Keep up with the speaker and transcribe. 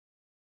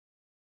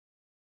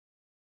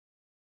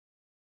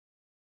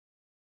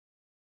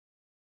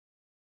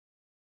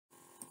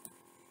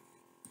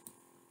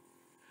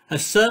A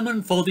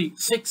sermon for the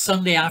sixth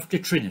Sunday after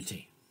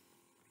Trinity.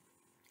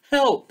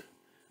 Help!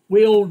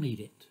 We all need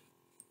it.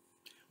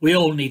 We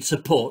all need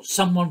support,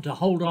 someone to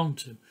hold on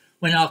to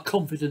when our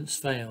confidence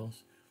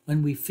fails,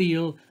 when we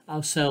feel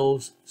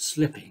ourselves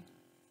slipping.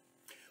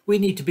 We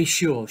need to be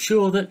sure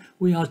that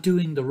we are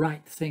doing the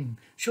right thing,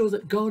 sure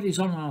that God is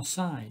on our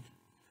side,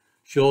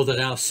 sure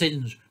that our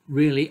sins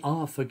really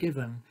are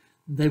forgiven,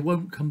 they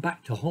won't come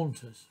back to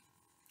haunt us,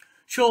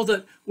 sure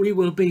that we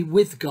will be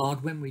with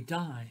God when we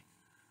die.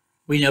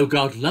 We know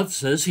God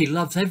loves us. He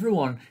loves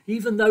everyone,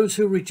 even those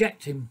who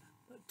reject him.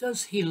 But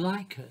does he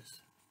like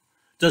us?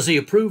 Does he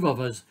approve of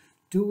us?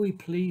 Do we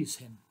please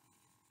him?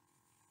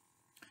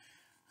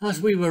 As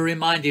we were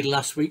reminded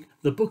last week,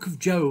 the book of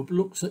Job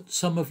looks at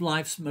some of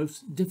life's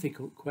most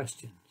difficult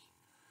questions.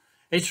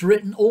 It's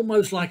written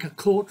almost like a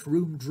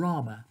courtroom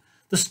drama.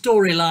 The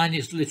storyline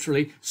is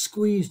literally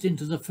squeezed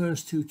into the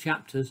first two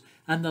chapters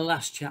and the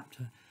last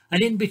chapter.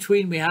 And in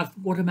between we have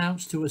what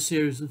amounts to a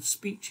series of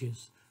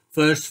speeches.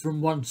 First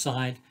from one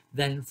side,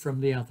 then from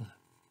the other.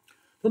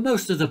 For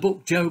most of the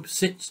book, Job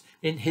sits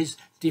in his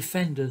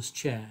defender's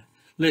chair,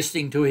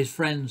 listening to his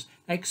friend's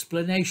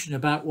explanation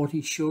about what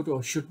he should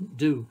or shouldn't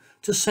do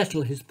to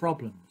settle his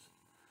problems.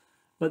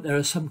 But there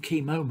are some key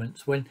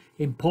moments when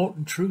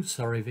important truths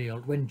are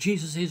revealed, when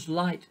Jesus'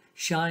 light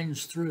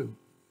shines through.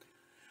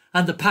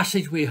 And the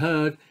passage we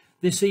heard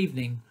this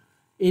evening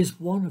is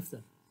one of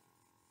them.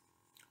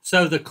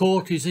 So the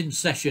court is in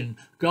session.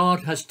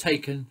 God has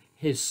taken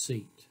his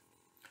seat.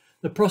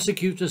 The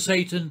prosecutor,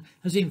 Satan,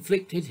 has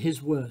inflicted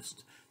his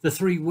worst. The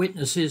three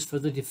witnesses for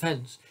the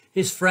defence,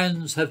 his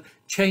friends, have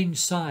changed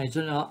sides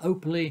and are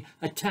openly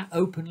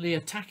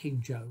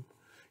attacking Job.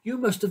 You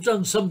must have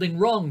done something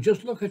wrong.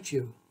 Just look at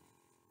you.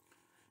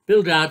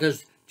 Bildad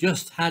has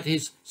just had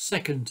his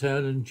second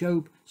turn, and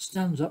Job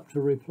stands up to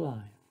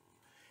reply.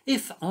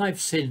 If I've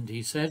sinned,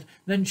 he said,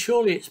 then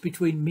surely it's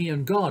between me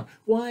and God.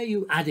 Why are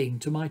you adding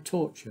to my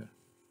torture?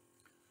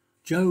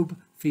 Job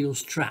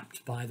feels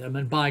trapped by them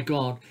and by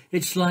God.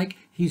 It's like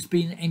he's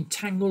been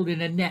entangled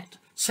in a net,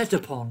 set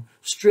upon,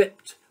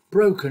 stripped,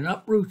 broken,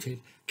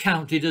 uprooted,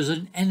 counted as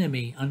an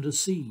enemy under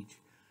siege.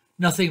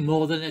 Nothing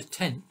more than a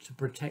tent to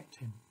protect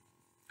him.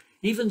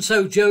 Even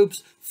so,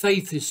 Job's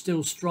faith is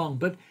still strong,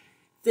 but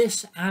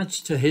this adds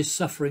to his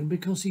suffering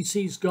because he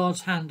sees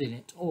God's hand in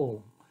it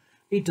all.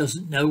 He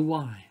doesn't know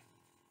why.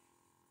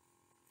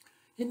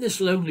 In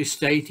this lonely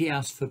state, he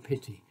asks for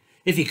pity.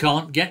 If he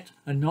can't get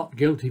a not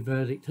guilty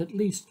verdict, at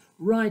least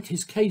write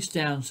his case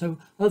down so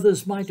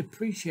others might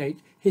appreciate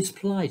his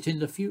plight in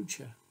the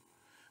future.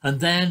 And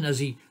then, as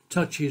he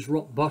touches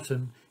rock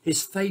bottom,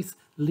 his faith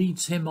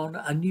leads him on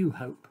a new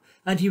hope,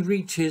 and he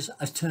reaches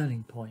a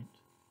turning point.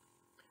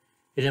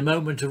 In a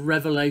moment of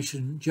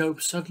revelation,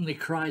 Job suddenly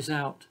cries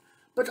out,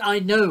 "But I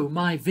know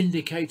my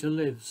vindicator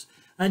lives,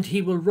 and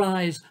he will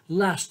rise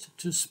last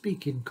to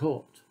speak in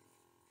court."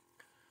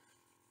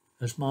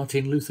 As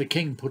Martin Luther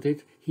King put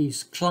it,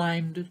 he's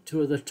climbed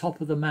to the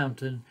top of the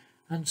mountain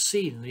and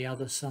seen the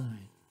other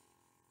side.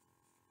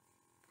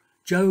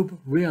 Job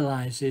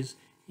realizes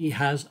he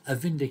has a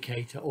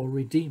vindicator or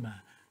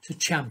redeemer to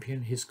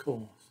champion his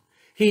cause.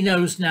 He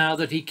knows now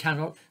that he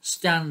cannot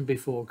stand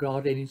before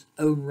God in his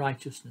own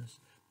righteousness.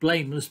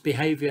 Blameless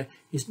behaviour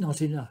is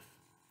not enough.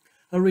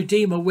 A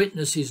redeemer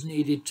witness is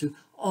needed to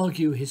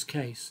argue his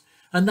case,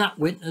 and that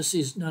witness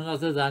is none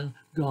other than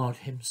God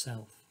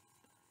himself.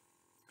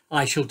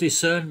 I shall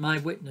discern my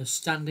witness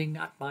standing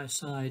at my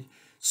side,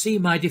 see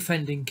my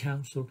defending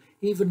counsel,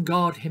 even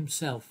God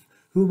himself,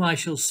 whom I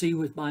shall see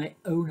with my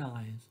own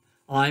eyes,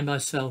 I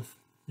myself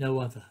no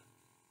other.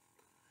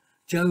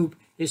 Job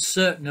is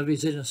certain of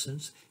his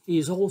innocence. He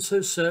is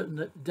also certain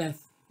that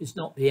death is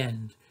not the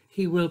end.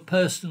 He will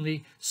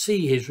personally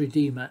see his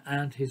Redeemer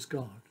and his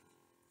God.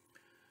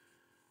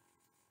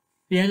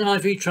 The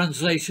NIV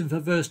translation for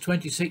verse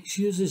 26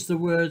 uses the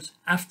words,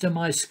 "After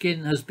my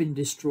skin has been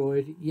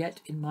destroyed,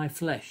 yet in my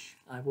flesh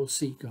I will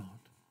see God."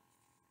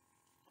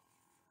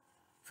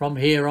 From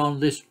here on,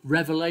 this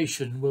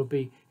revelation will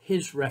be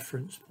his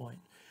reference point,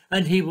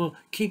 and he will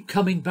keep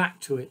coming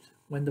back to it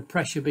when the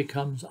pressure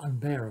becomes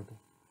unbearable.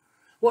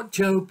 What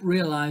Job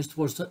realized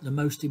was that the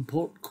most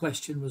important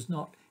question was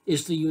not,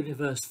 is the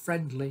universe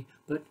friendly,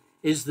 but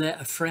is there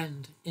a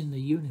friend in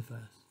the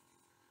universe?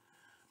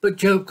 But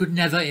Job could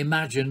never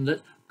imagine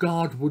that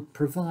God would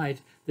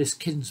provide this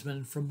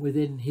kinsman from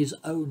within his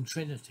own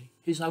Trinity,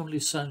 his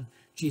only Son,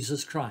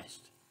 Jesus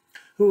Christ,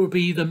 who will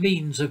be the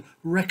means of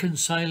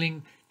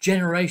reconciling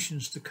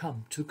generations to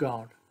come to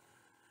God.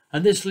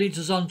 And this leads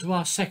us on to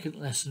our second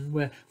lesson,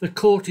 where the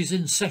court is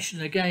in session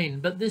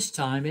again, but this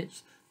time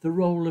it's the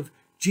role of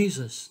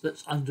Jesus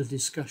that's under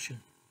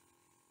discussion.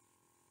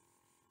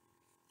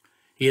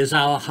 He is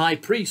our high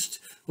priest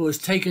who has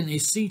taken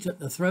his seat at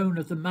the throne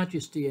of the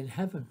majesty in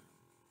heaven.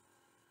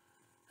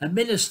 A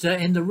minister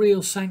in the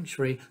real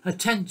sanctuary, a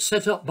tent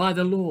set up by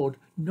the Lord,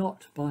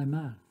 not by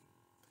man.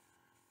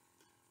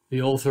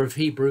 The author of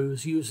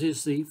Hebrews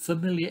uses the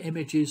familiar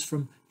images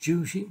from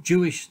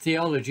Jewish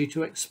theology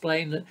to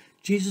explain that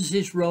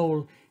Jesus'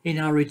 role in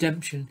our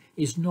redemption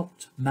is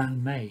not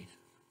man-made.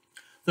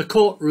 The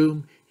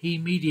courtroom he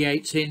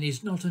mediates in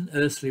is not an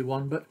earthly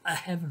one, but a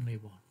heavenly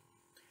one.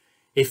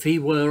 If he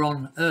were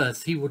on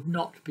earth, he would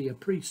not be a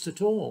priest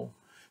at all.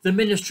 The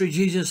ministry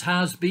Jesus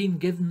has been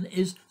given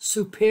is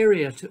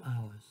superior to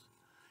ours.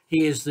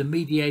 He is the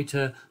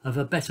mediator of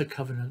a better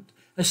covenant,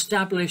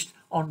 established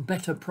on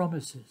better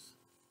promises.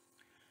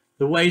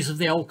 The ways of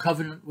the old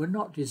covenant were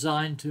not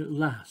designed to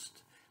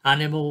last.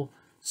 Animal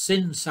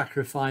sin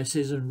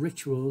sacrifices and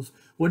rituals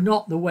were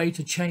not the way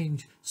to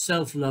change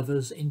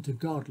self-lovers into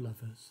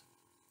God-lovers.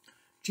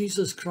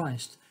 Jesus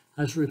Christ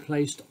has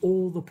replaced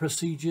all the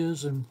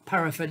procedures and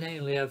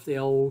paraphernalia of the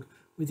old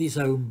with his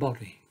own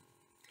body.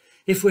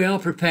 If we are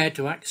prepared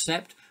to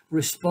accept,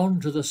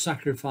 respond to the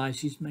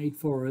sacrifices made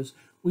for us,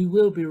 we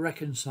will be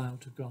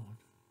reconciled to God.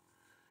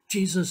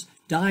 Jesus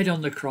died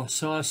on the cross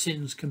so our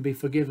sins can be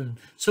forgiven,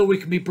 so we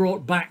can be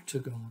brought back to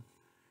God.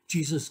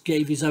 Jesus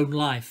gave his own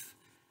life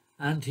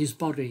and his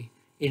body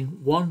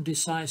in one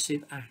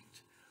decisive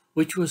act,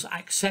 which was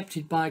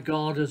accepted by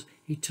God as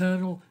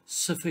eternally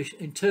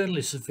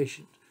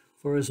sufficient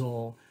for us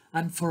all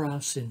and for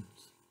our sins.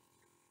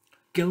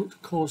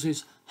 Guilt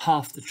causes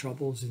half the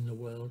troubles in the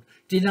world.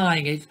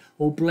 Denying it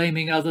or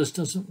blaming others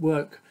doesn't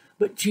work,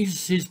 but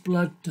Jesus'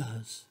 blood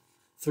does.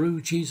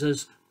 Through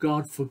Jesus,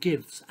 God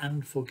forgives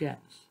and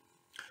forgets.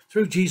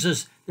 Through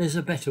Jesus, there's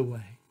a better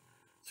way.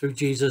 Through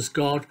Jesus,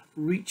 God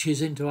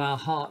reaches into our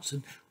hearts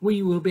and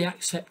we will be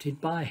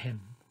accepted by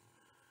him.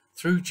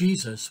 Through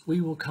Jesus,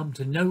 we will come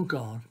to know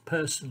God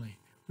personally,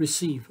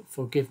 receive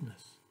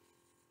forgiveness.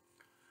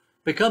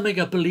 Becoming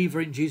a believer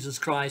in Jesus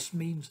Christ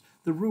means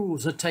the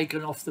rules are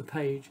taken off the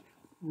page,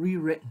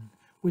 rewritten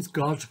with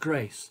God's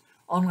grace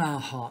on our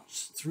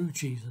hearts through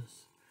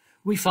Jesus.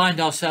 We find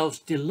ourselves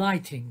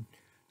delighting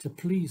to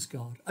please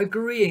God,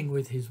 agreeing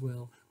with his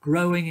will,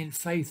 growing in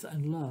faith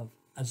and love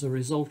as a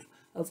result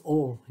of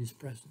all his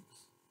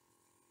presence.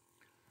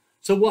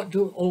 So what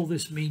do all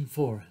this mean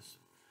for us?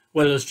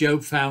 Well, as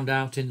Job found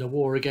out in the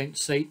war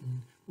against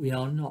Satan, we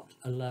are not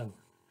alone.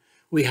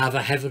 We have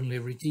a heavenly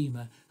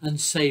Redeemer and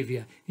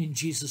Saviour in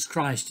Jesus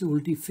Christ who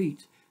will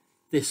defeat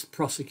this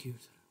prosecutor.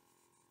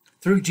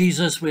 Through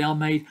Jesus, we are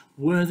made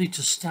worthy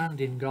to stand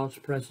in God's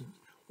presence.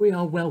 We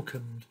are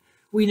welcomed.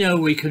 We know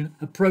we can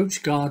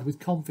approach God with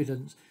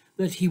confidence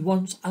that he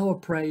wants our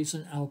praise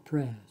and our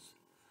prayers.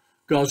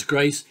 God's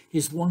grace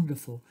is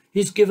wonderful.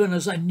 He's given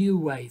us a new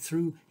way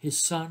through his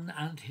Son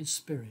and his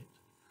Spirit,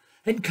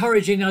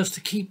 encouraging us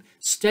to keep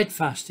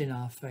steadfast in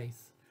our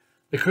faith.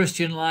 The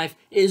Christian life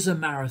is a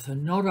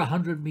marathon, not a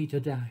 100-meter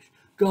dash.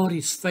 God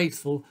is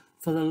faithful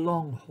for the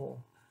long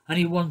haul, and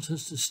he wants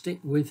us to stick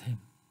with him.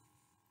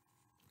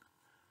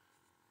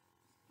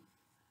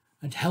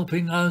 And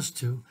helping us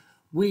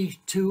we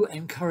too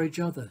encourage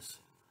others.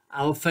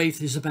 Our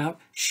faith is about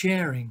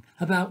sharing,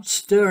 about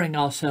stirring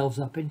ourselves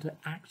up into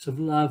acts of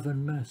love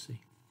and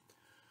mercy.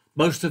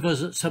 Most of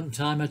us at some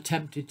time are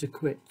tempted to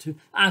quit, to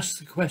ask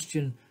the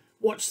question,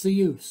 what's the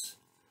use?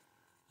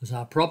 As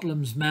our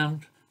problems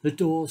mount, the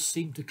doors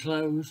seem to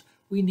close,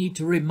 we need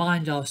to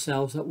remind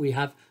ourselves that we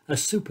have a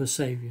super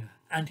saviour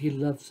and he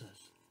loves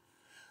us.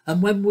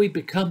 And when we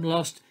become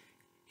lost,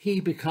 he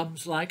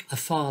becomes like a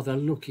father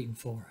looking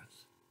for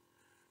us.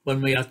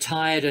 When we are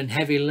tired and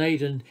heavy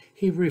laden,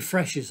 he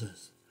refreshes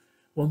us.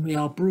 When we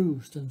are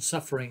bruised and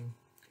suffering,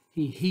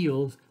 he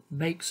heals,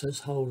 makes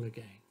us whole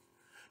again.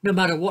 No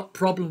matter what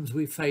problems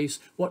we face,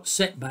 what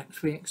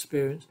setbacks we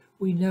experience,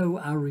 we know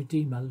our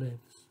Redeemer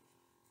lives.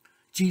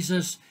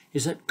 Jesus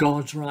is at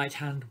God's right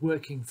hand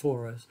working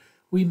for us.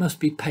 We must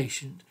be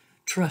patient,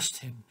 trust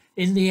him.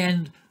 In the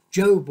end,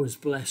 Job was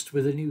blessed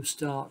with a new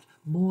start,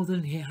 more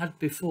than he had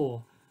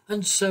before,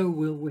 and so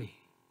will we.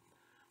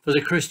 For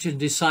the Christian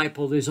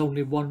disciple, there's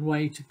only one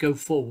way to go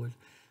forward,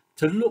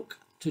 to look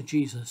to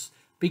Jesus,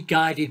 be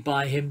guided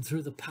by him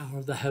through the power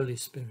of the Holy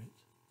Spirit.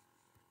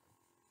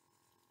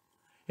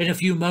 In a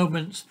few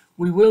moments,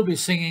 we will be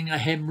singing a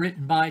hymn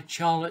written by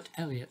Charlotte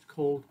Elliott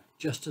called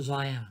Just As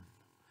I Am.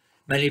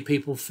 Many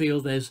people feel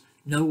there's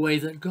no way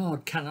that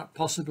God cannot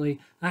possibly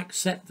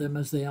accept them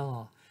as they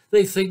are.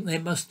 They think they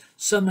must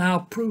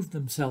somehow prove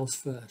themselves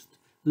first,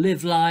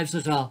 live lives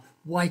that are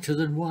whiter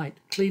than white,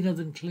 cleaner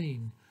than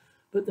clean.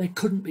 But they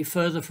couldn't be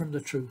further from the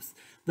truth.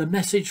 The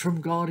message from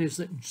God is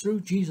that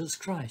through Jesus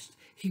Christ,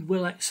 he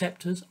will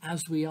accept us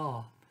as we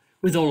are,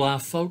 with all our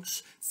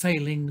faults,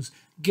 failings,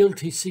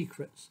 guilty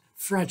secrets,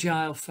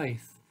 fragile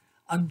faith,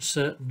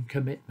 uncertain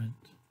commitment.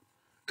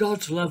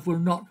 God's love will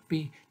not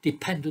be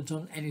dependent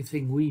on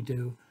anything we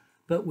do,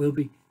 but will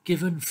be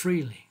given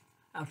freely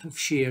out of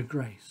sheer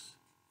grace.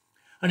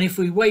 And if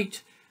we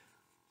wait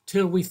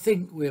till we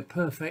think we're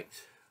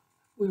perfect,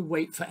 we'll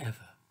wait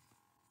forever.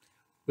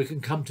 We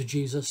can come to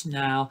Jesus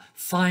now,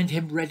 find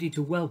him ready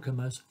to welcome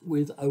us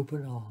with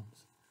open arms.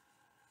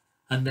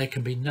 And there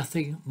can be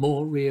nothing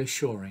more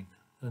reassuring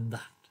than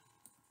that.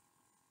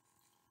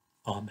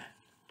 Amen.